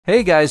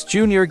Hey guys,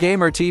 Junior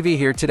Gamer TV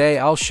here. Today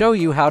I'll show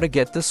you how to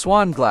get the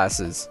Swan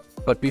glasses.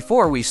 But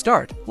before we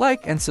start,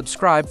 like and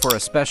subscribe for a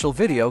special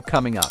video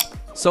coming up.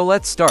 So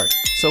let's start.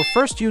 So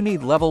first you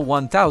need level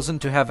 1000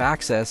 to have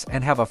access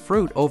and have a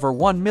fruit over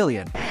 1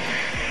 million.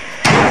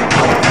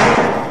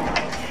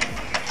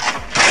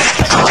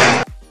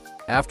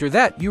 After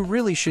that, you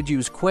really should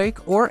use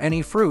Quake or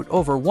any fruit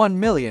over 1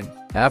 million.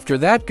 After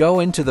that, go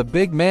into the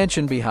big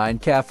mansion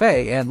behind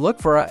cafe and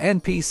look for a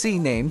NPC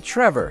named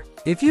Trevor.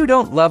 If you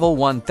don't level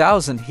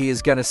 1000, he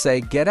is gonna say,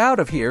 "Get out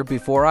of here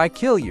before I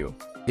kill you."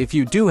 If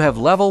you do have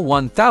level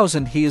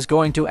 1000, he is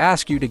going to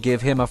ask you to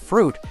give him a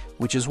fruit,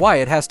 which is why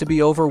it has to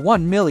be over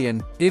 1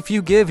 million. If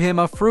you give him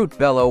a fruit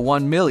below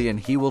 1 million,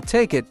 he will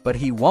take it, but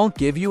he won't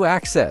give you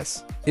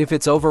access. If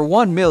it's over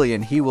 1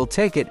 million, he will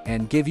take it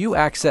and give you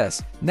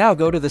access. Now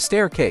go to the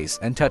staircase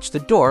and touch the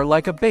door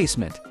like a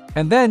basement.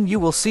 And then you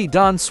will see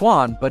Don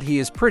Swan, but he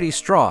is pretty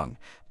strong.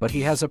 But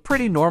he has a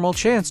pretty normal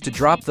chance to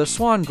drop the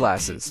Swan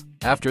glasses.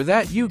 After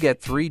that, you get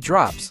 3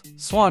 drops: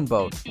 Swan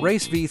Boat,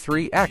 Race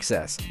V3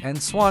 Access,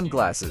 and Swan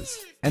Glasses.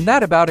 And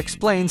that about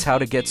explains how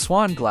to get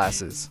Swan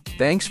glasses.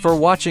 Thanks for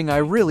watching. I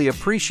really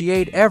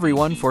appreciate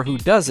everyone for who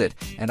does it,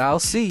 and I'll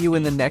see you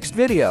in the next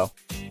video.